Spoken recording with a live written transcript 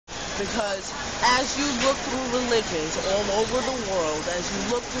Because as you look through religions all over the world, as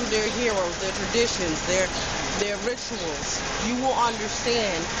you look through their heroes, their traditions, their rituals, you will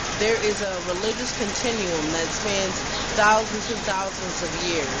understand there is a religious continuum that spans thousands and thousands of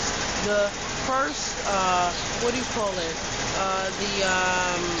years. The first, what do you call it? The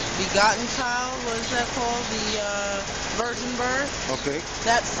begotten child, what is that called? The virgin birth? Okay.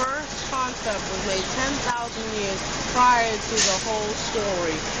 That first concept was made 10,000 years prior to the whole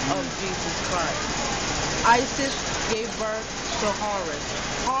story of Jesus Christ. Isis gave birth to Horus.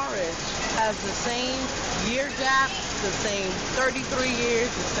 Horus has the same year gap, the same 33 years,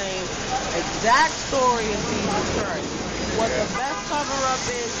 the same exact story as Jesus Christ. What the best cover-up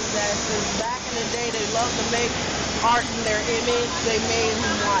is that since back in the day they loved to make art in their image, they made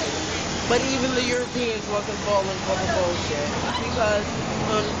him white. But even the Europeans wasn't falling for the bullshit, because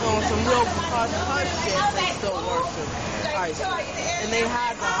on some real hush shit, they still worship Isis. And they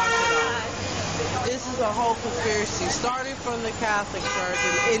had to hush it up. This is a whole conspiracy, starting from the Catholic Church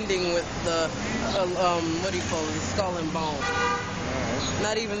and ending with the, what do you call it, the Skull and Bones.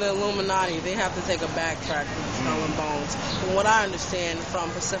 Not even the Illuminati. They have to take a backtrack to the Skull and Bones. From what I understand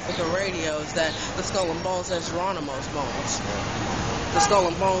from Pacifica Radio is that the Skull and Bones, that's Geronimo's bones. The Skull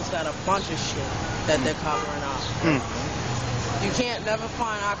and Bones got a bunch of shit that they're covering up. You can't never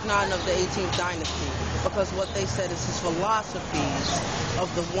find Akhenaten of the 18th dynasty, because what they said is his philosophies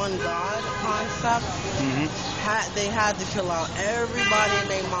of the one God concept, they had to kill out everybody and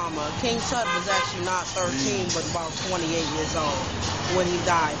their mama. King Tut was actually not 13, but about 28 years old when he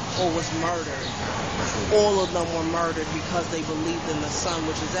died or was murdered. All of them were murdered because they believed in the sun,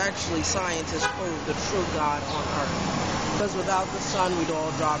 which is actually, scientists prove, the true God on earth. Because without the sun, we'd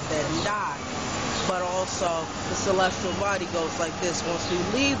all drop dead and die. But also, the celestial body goes like this. Once we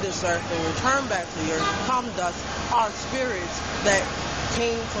leave this earth and return back to the earth, come dust, our spirits that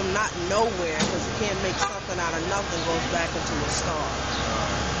came from not nowhere, because you can't make something out of nothing, goes back into a star.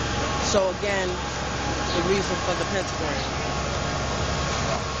 So again, the reason for the pentagram,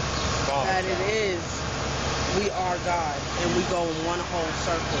 that it is, we are God, and we go in one whole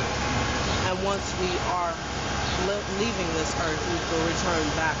circle. And once we are leaving this earth, we will return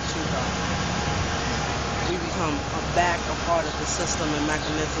back to God. We become a part of the system and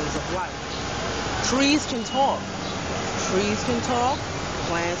mechanisms of life. Trees can talk. Trees can talk.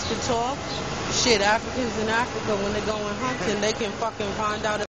 Plants can talk. Shit, Africans in Africa, when they're going hunting, they can fucking find out